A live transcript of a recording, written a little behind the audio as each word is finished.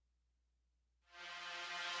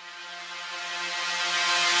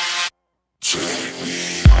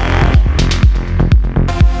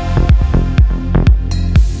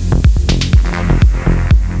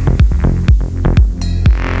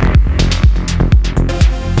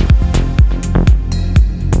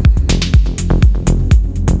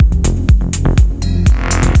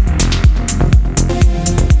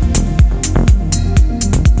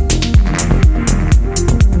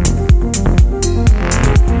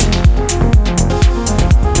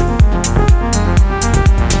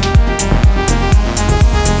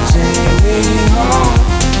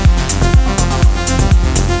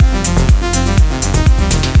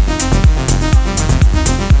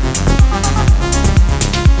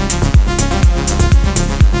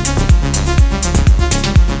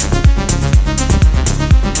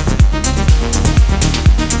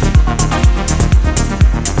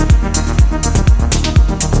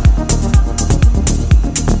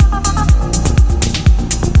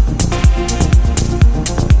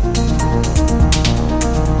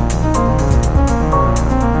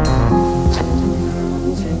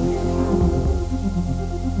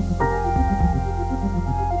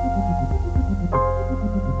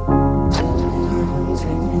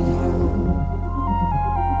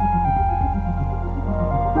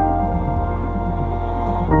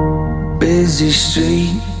busy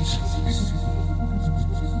streets,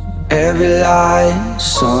 every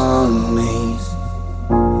light's on me.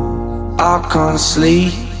 I can't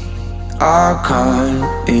sleep, I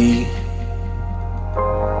can't eat.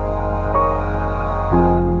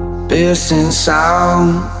 Piercing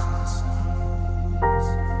sound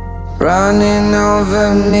running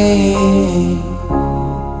over me,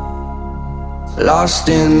 lost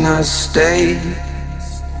in a state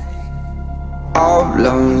of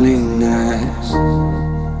loneliness.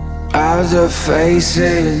 Other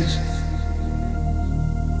faces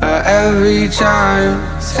every time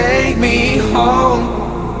take me home.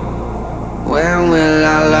 When will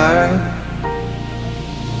I learn?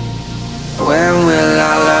 When will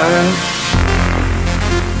I learn?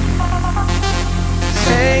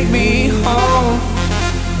 Take me home.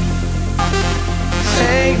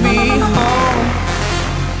 Take me home.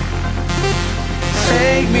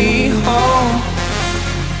 Take me home.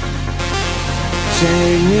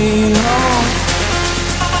 Take me